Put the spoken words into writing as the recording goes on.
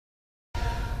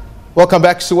Welcome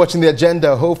back to Watching the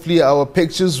Agenda. Hopefully our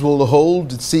pictures will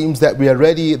hold. It seems that we are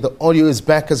ready. The audio is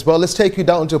back as well. Let's take you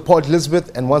down to Port Elizabeth.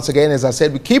 And once again, as I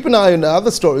said, we keep an eye on the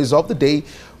other stories of the day.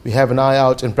 We have an eye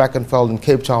out in Brackenfell in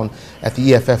Cape Town at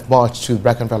the EFF March to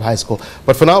Brackenfell High School.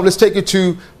 But for now, let's take you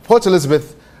to Port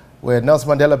Elizabeth, where Nelson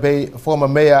Mandela Bay former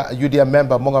Mayor, UDM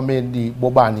member Mongameli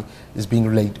Bobani is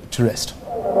being laid to rest.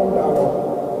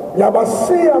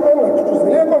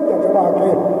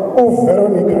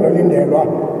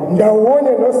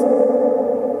 Ndawonye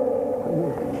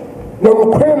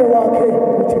nomkhwele wakhe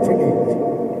umthetheleli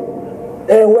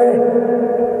ewe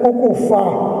ukufa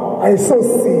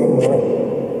ayisosingco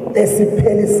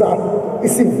esiphelisa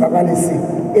isivakalisi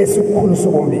esikhulu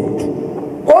sobombethu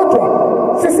kodwa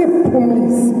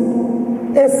sisiphumlisi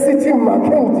esithi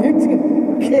makhe ndithi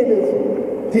khelefu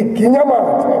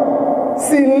ndiginyamathe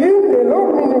silinde lo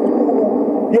mini nkulu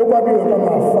yokwabiwa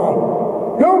kwamafa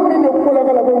lo mini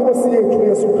okubonakala kwenkosi yethu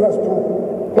Yesu Kristu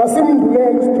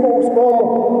ngasimndulele isithokomo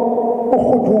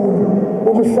ukhudulu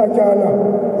umhlatyana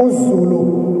uzulu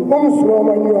umzulu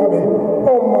wamanywabe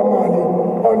omamali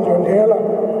ondondela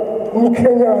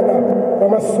umkhenyana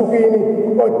wamasukini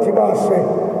odibase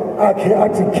akhe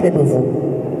athi khebevu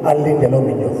alinde lo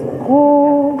mini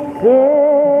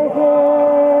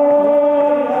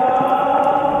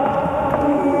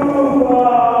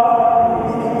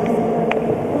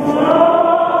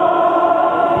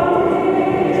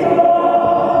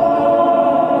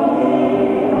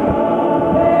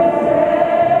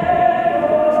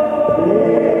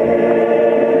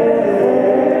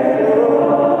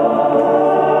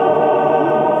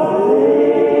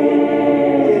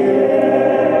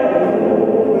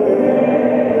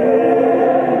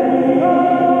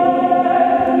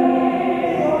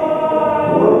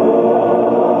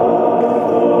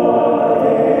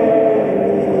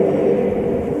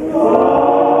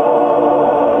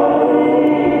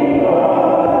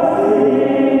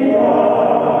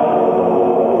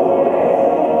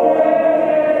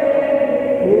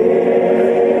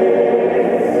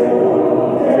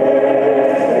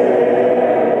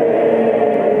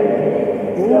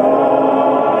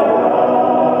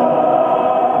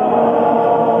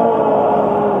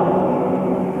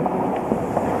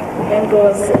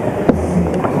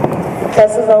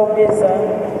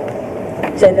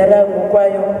General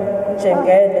ngokwayo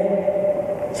njengele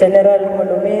General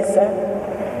Holomisa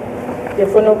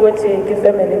ngifuna ukuthi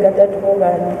ifamily kaTata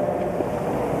Bobani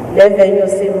le venue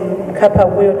simkhapha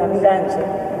kuyo namhlanje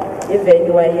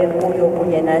ivenue wayekuyo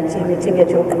kunye nathi meeting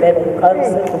ethu yokugqibela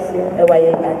council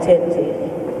ewayenattend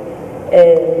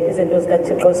izinto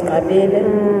zikaThixo sinqabile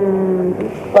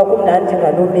kwakumnandi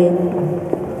ngalomini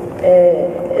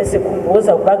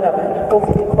esikhumbuza ukuba ngabani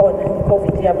COVID ikhona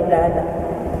COVID iyabulala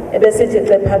ebesithi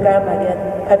xe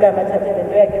phakama thathe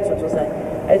lento yakhe ethuthuzayo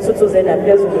ayithuthuze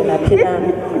naphezulu naphina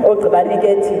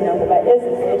ogqibanike thina ngoba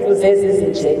ezi zezi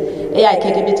zinje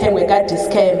eyakhe ke bithengwe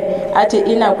kaDiscam athi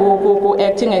ina ku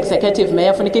acting executive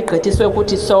mayor funeka igqithiswe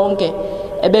ukuthi sonke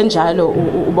ebenjalo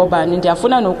uBobani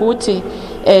ndiyafuna nokuthi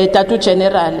Tatu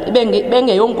General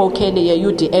bengeyonkokheli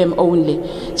ye-UDM only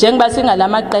njengoba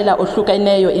singalamaqela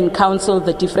ohlukeneyo in council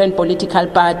the different political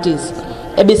parties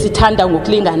ebesithanda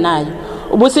ngokulinganayo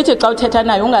ubusithi xa uthetha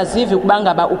naye ungazivi ukuba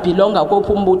ngaba ubhilonga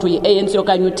kophi umbutho yi-ANC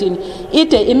okanye uthini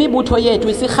ide imibutho yethu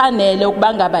isirhanele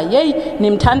ukuba ngaba yeyi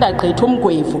nimthanda gqitha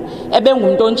umgwevu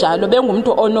ebengumuntu onjalo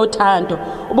bengumuntu onothando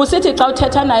ubusithi xa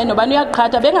uthetha naye nobani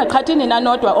uyaqhatha bengaqhathi nina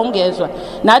nodwa ongezwa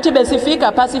nathi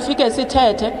besifika pha sifike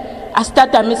sithethe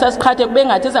asitatamisa siqhathe kube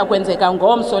ngathi izakwenzeka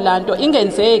ngomso lanto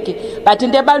ingenzeki but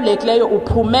into ebalulekileyo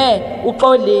uphume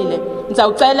uxolile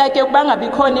ndizawucela ke ukuba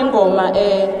ngabikhona ingoma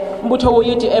umbutho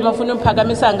we-UDM afuna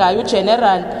umphakamisa ngayo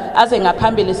uGeneral aze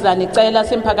ngaphambili sizanicela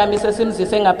simphakamise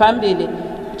simzise ngaphambili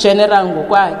General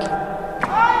ngokwakhe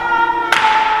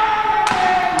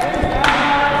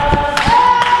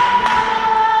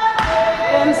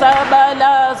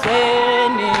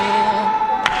emzabalazweni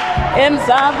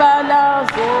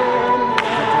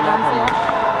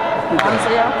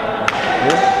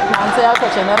Nansi yakho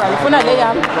General ufuna le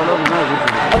yami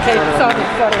okay sorry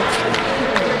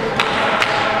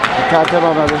Thathe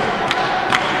baba le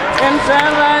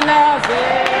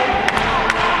emzabalazweni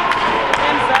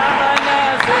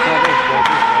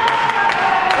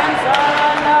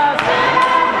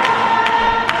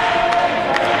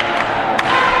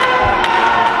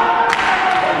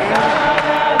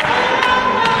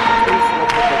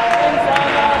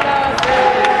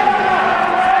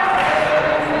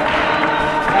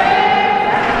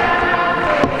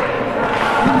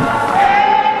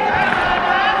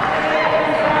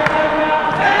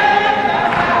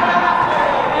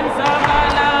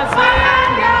Mandela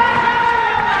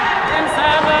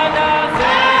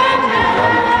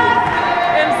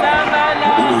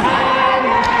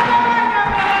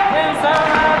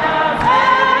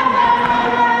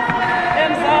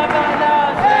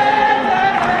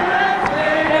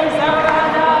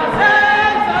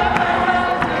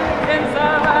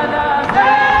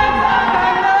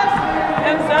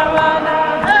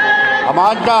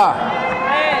Zandla.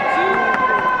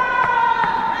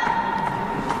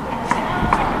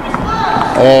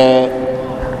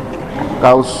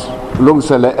 Kaus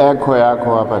lungisele echo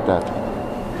yakho apha tata.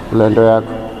 Lento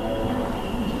yakho.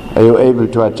 Are you able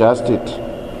to adjust it?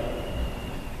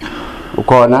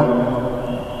 Ukhona?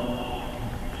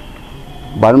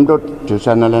 Bantu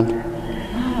Joshana lento.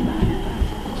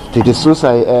 Did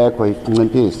isusa echo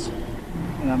inciphise?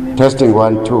 Testing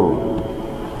 1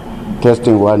 2.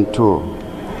 Testing 1 2.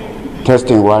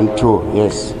 Testing 1 2.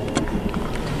 Yes.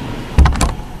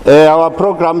 Our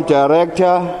program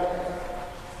director,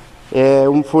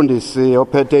 umfundisi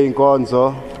ophethe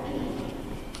inkonzo,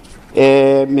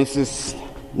 Mrs.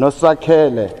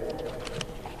 Nosakhele,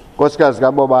 nkosikazi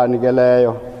kaBobani ke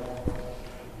leyo,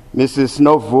 Mrs.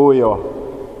 Novuyo,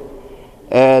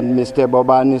 and Mr.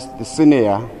 Bobani the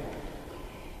senior,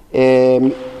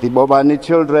 the Bobani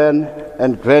children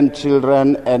and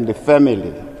grandchildren and the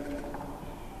family.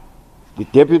 The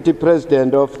Deputy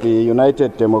President of the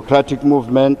United Democratic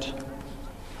Movement,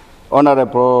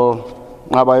 Honorable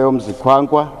Ngabayomzi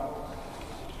Kwankwa,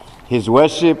 His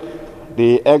Worship,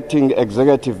 the Acting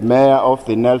Executive Mayor of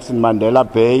the Nelson Mandela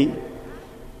Bay,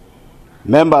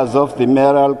 members of the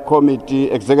Mayoral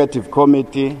Committee, Executive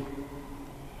Committee,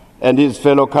 and his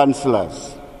fellow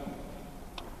councillors,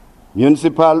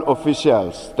 municipal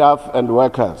officials, staff and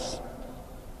workers,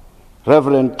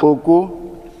 Reverend Kuku,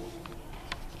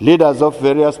 leaders of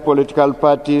various political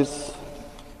parties,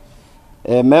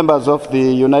 members of the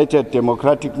United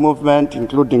Democratic Movement,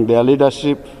 including their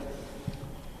leadership,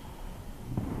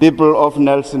 people of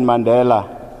Nelson Mandela,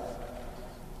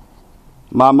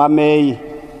 Mama May,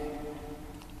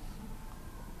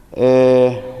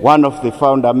 one of the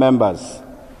founder members,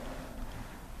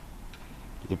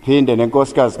 Diphinde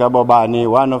nenkosikazi kaBobani,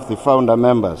 one of the founder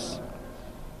members.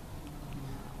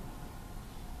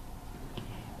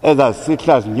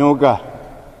 Ezasihla zinyuka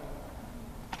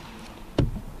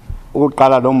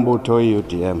ukuqala lo mbutho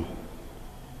i-UDM.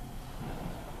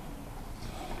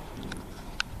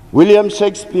 William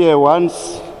Shakespeare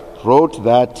once wrote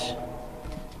that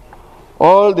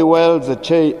all the world's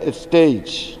a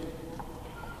stage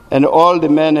and all the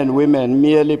men and women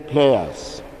merely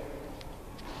players.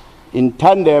 In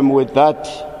tandem with that,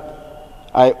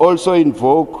 I also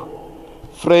invoke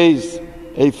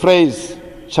a phrase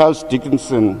Charles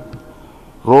Dickinson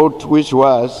wrote, which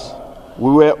was,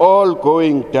 we were all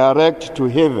going direct to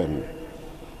heaven.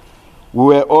 We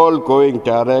were all going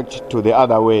direct to the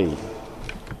other way.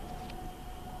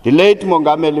 The late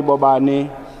Mongameli Bobani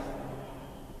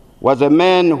was a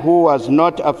man who was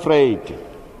not afraid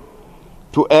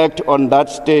to act on that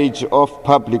stage of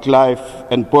public life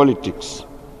and politics.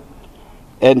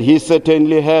 And he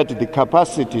certainly had the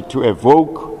capacity to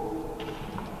evoke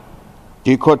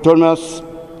dichotomous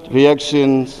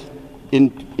reactions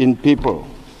in people.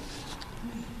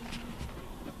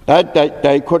 That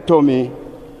dichotomy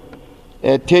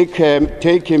take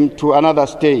him to another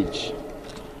stage.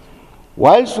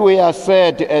 Whilst we are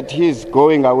sad at his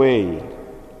going away,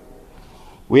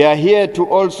 we are here to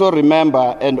also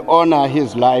remember and honor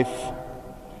his life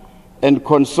and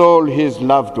console his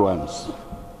loved ones.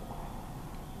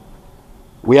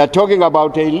 We are talking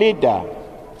about a leader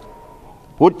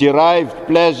who derived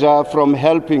pleasure from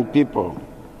helping people.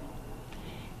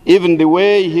 Even the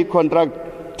way he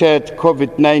contracted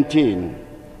COVID-19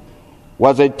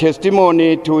 was a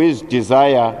testimony to his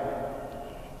desire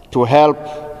to help,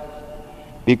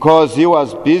 because he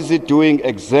was busy doing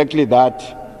exactly that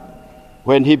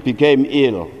when he became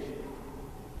ill.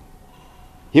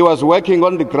 He was working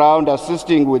on the ground,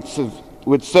 assisting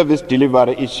with service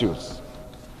delivery issues.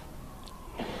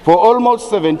 For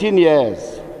almost 17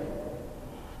 years,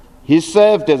 he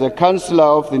served as a councillor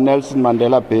of the Nelson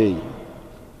Mandela Bay,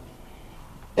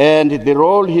 and the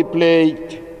role he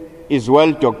played is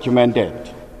well documented.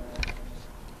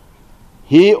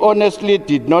 He honestly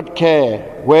did not care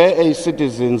where a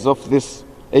citizen of this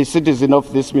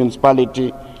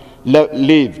municipality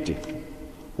lived,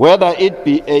 whether it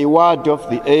be a ward of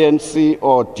the ANC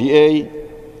or DA,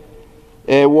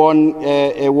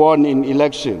 won in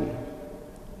election.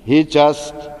 He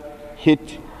just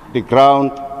hit the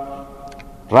ground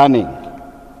running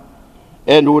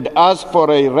and would ask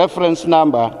for a reference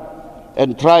number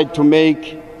and try to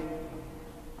make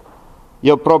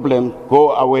your problem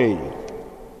go away.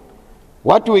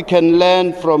 What we can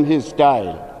learn from his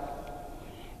style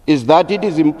is that it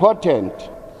is important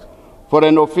for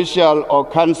an official or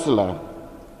councillor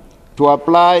to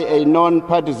apply a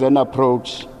non-partisan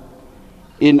approach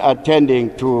in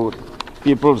attending to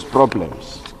people's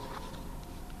problems.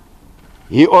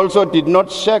 He also did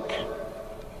not shirk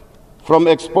from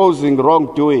exposing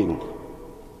wrongdoing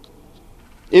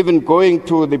even going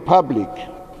to the public,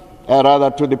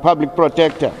 to the public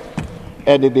protector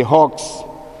and the Hawks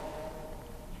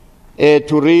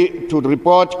to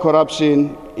report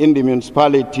corruption in the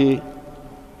municipality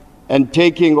and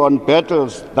taking on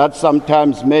battles that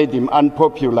sometimes made him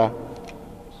unpopular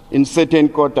in certain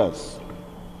quarters.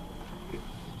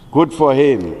 Good for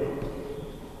him.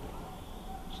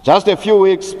 Just a few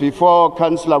weeks before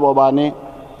Councillor Bobani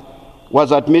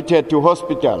was admitted to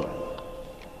hospital,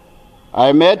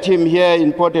 I met him here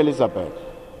in Port Elizabeth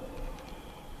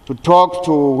to talk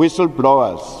to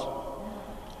whistleblowers.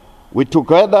 We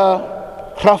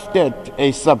together crafted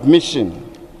a submission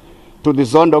to the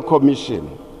Zondo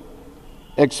Commission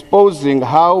exposing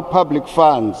how public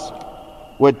funds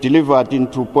were delivered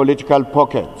into political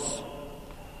pockets.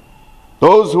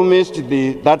 Those who missed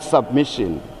that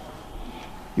submission,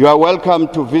 you are welcome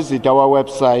to visit our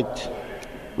website,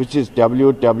 which is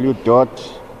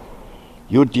www.udm.org.za.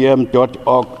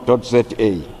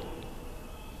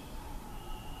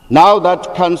 Now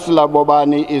that Councillor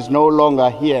Bobani is no longer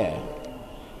here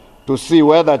to see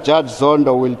whether Judge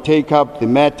Zondo will take up the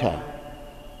matter,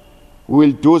 we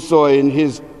will do so in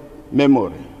his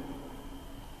memory.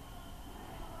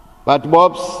 But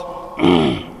Bobs,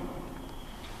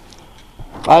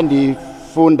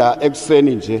 andifunda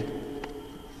ekuseni nje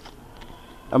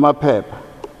amaphepha,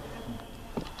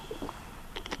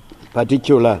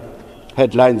 particular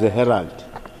headlines Herald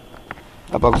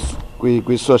apha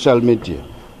kwi-social media,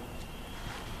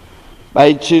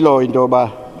 bayitshilo into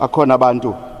yoba akhona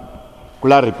abantu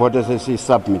kula report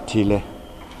esesiyisubmithile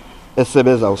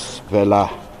esebezawusivela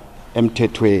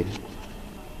emthethweni.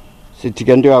 Sithi ke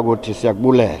into yakuthi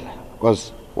siyakubulela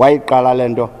because wayiqala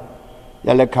lento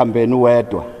yale campaign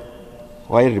uwedwa,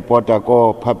 wayiripota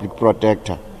ko-public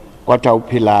protector kwathi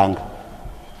awuphilanga.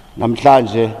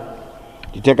 Namhlanje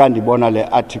ndithe ka ndibona le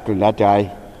article ndathi hayi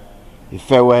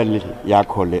i-farewell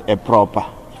yakho le eproper,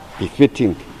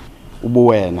 befitting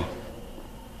ubuwena.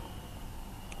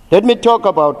 Let me talk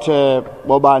about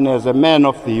Bobani as a man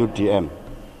of the UDM.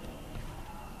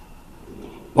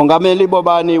 Mongameli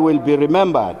Bobani will be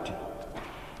remembered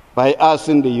by us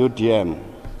in the UDM.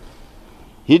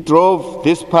 He drove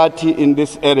this party in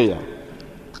this area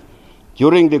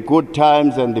during the good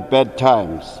times and the bad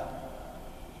times.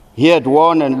 He had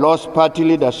won and lost party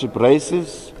leadership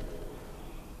races,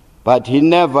 but he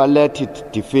never let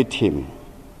it defeat him.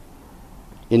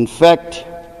 In fact,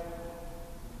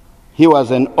 he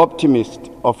was an optimist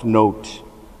of note.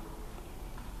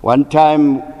 One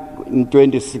time in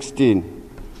 2016,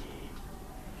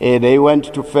 they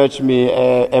went to fetch me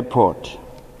airport.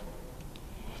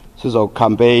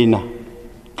 Sizocampaigna.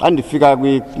 Andifika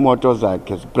kwimoto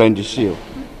zakhe zibrandishiwe.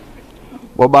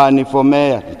 Bobani for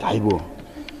mayor, hayibo.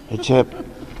 Echep.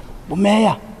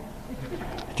 Umeya.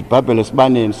 Dibhabhele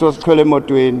sibaneni. So sikhwele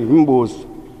emotweni, imbuzi.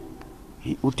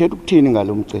 Uthetha ukuthini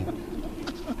ngalo mcimbi?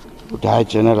 Uthi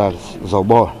general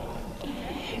uzobona.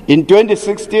 In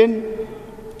 2016,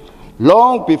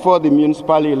 long before the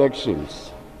municipal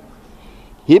elections,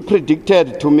 he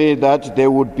predicted to me that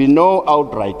there would be no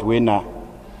outright winner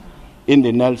in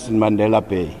the Nelson Mandela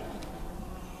Bay.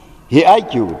 He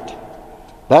argued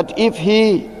that if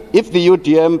the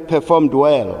UDM performed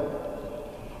well,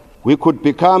 we could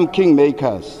become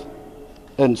kingmakers,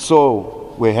 and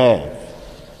so we have.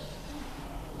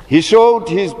 He showed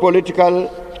his political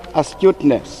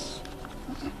astuteness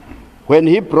when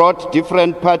he brought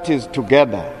different parties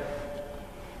together.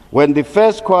 When the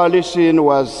first coalition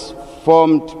was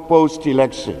formed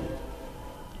post-election,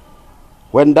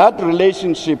 when that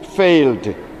relationship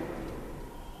failed,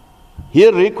 he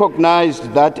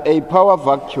recognized that a power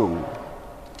vacuum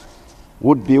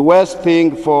would be worst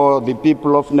thing for the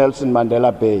people of Nelson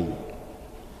Mandela Bay.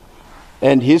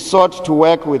 And he sought to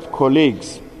work with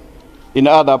colleagues in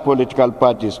other political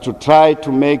parties to try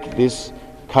to make this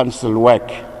council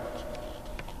work.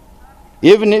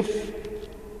 Even if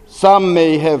some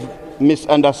may have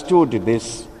misunderstood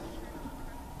this,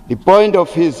 the point of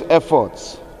his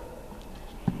efforts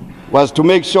was to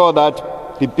make sure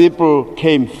that the people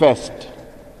came first.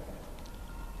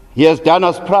 He has done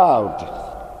us proud,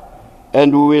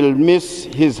 and we will miss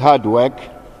his hard work,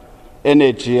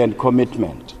 energy, and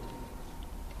commitment.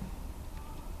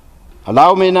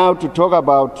 Allow me now to talk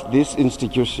about this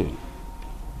institution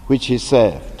which he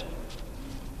served.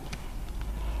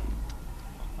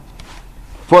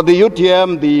 For the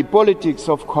UDM, the politics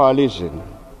of coalition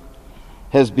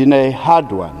has been a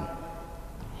hard one,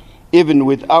 even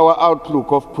with our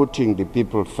outlook of putting the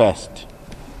people first.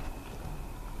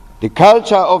 The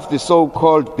culture of the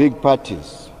so-called big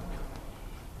parties,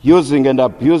 using and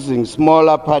abusing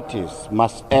smaller parties,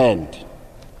 must end.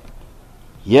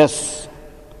 Yes,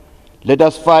 Let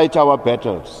us fight our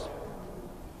battles,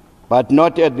 but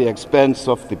not at the expense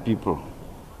of the people.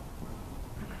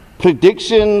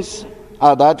 Predictions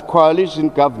are that coalition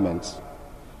governments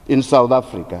in South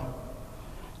Africa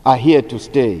are here to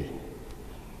stay.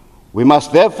 We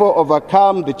must therefore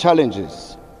overcome the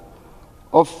challenges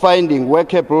of finding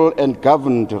workable and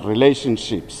governed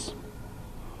relationships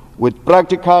with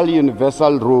practical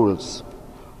universal rules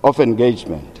of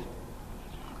engagement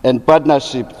and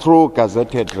partnership through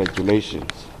gazetted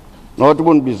regulations. Not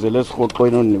one business fully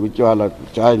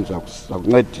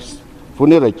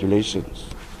regulations.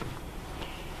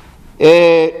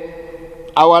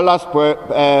 Our last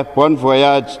bon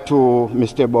voyage to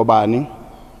Mr. Bobani.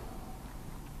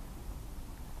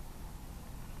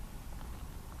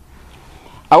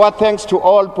 Our thanks to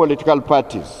all political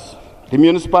parties, the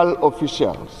municipal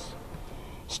officials,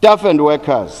 staff and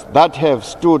workers that have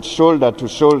stood shoulder to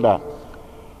shoulder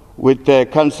with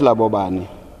Councillor Bobani.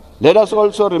 Let us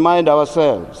also remind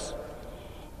ourselves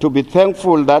to be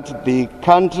thankful that the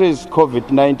country's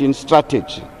COVID-19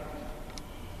 strategy,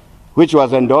 which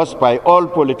was endorsed by all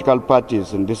political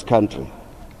parties in this country,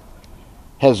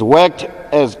 has worked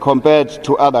as compared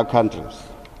to other countries.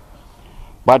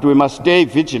 But we must stay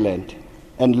vigilant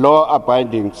and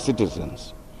law-abiding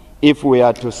citizens if we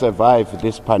are to survive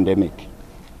this pandemic.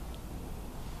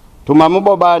 To Mamu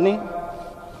Bobani,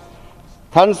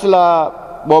 Councillor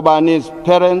Bobani's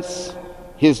parents,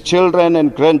 his children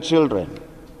and grandchildren,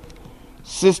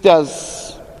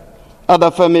 sisters, other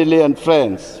family and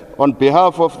friends, on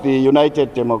behalf of the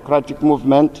United Democratic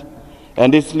Movement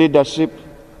and its leadership,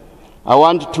 I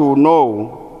want you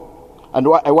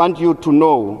to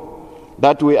know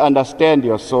that we understand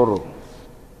your sorrow.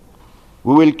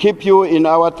 We will keep you in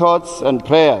our thoughts and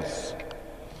prayers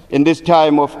in this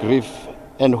time of grief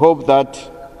and hope that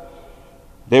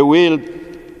they will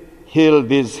heal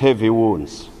these heavy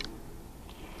wounds.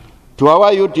 To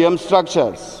our UDM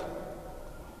structures,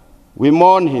 we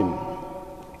mourn him,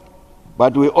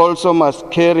 but we also must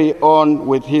carry on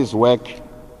with his work.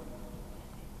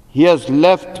 He has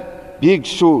left big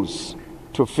shoes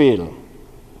to fill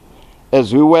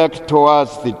as we work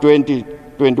towards the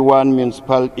 2021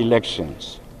 municipal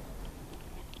elections.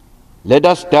 Let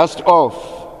us dust off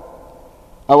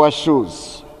our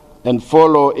shoes and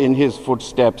follow in his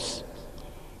footsteps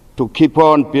to keep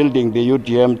on building the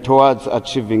UDM towards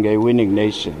achieving a winning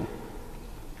nation.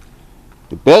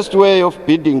 The best way of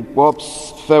bidding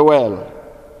Bob's farewell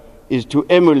is to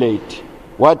emulate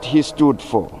what he stood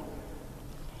for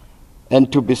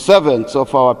and to be servants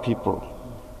of our people.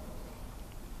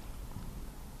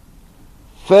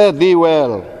 Fare thee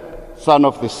well, son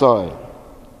of the soil.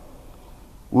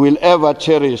 We will ever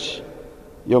cherish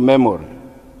your memory.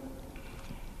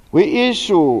 We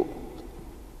issue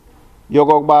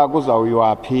Yogoba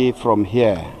Guzawuapi from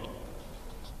here.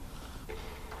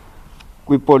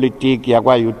 We politique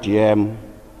yakwa UDM,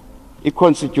 the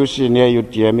constitution ya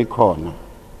UDM ikona.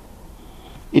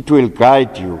 It will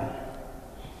guide you.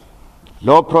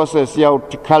 Law process ya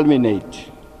to culminate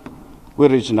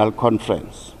with regional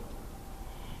conference.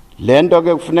 Lento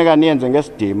ke kufuneka niyenze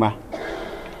ngesidima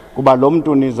kuba lo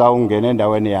muntu niza ungena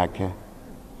endaweni yakhe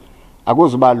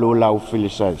akuziba lula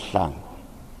ufilisha izihlangu.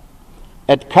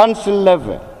 At council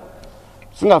level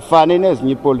singafani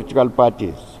nezinye political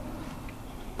parties.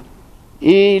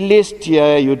 I-list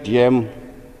ya UDM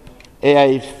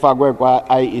eyayifakwe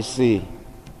kwa IEC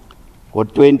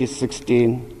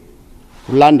ngo-2016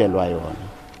 kulandelwa yona.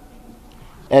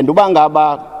 And uba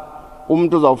ngaba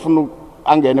umuntu uzawufuna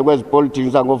angene kwezi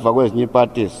politics angova kwezinye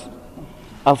parties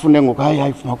afune ngoku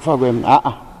hayi ufuna kufakwe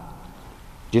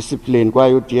discipline kwa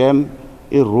UDM,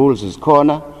 i-rules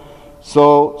zikhona,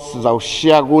 so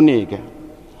sizawushiya kunike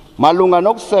malunga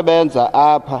nokusebenza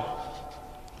apha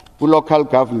ku-local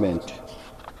government.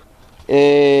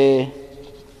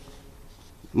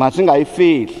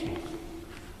 Masingayifihli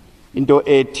into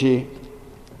ethi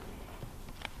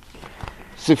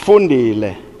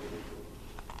sifundile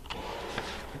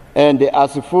and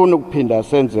asifuni ukuphinda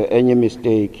senze enye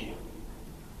mistake.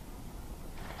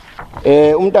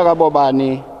 Umntaka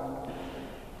Bobani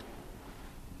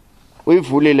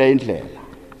uyivulile indlela.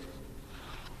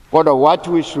 Kodwa what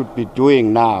we should be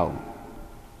doing now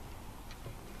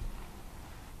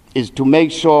is to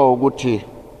make sure ukuthi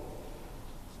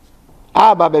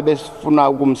aba bebefuna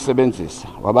ukumsebenzisa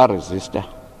wabaresista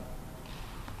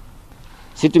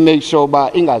sithi make sure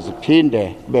ba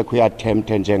ingaziphinde kube kuyaattempt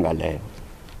njengaleyo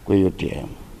kwi-UDM.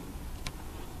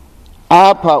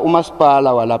 Apha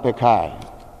umasipala walapha ekhaya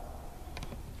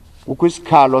kukho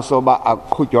isikhalo soba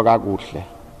aqhutywa kakuhle.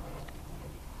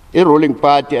 I-ruling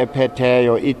party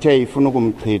ephetheyo ithe ifuna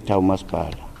ukumchitha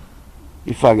umasipala.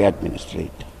 ifake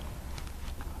administrator.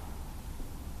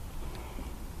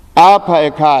 Apha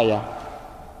ekhaya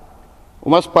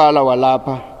umasipala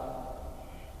walapha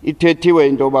ithethiwe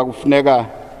into yoba kufuneka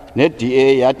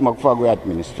ne-DA yathi makufakwe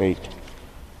administrator.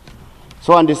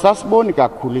 So andisasiboni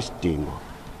kakhulu isidingo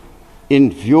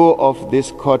in view of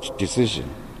this court decision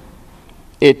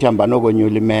ethi hamba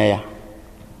nokonyula imeya.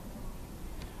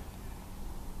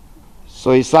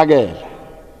 So isakela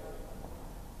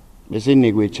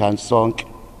besinikwe ichance sonke,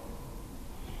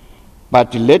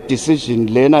 but le decision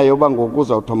lena yoba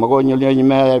ngokuza uthoma konyula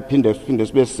imeya iphinde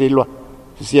sibe silwa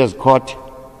sisiya court,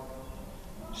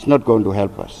 it's not going to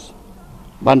help us.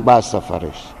 Bantu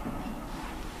basafarisha.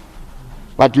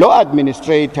 But law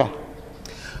administrator.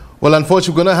 Well,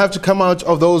 unfortunately, we're going to have to come out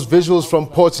of those visuals from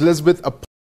Port Elizabeth.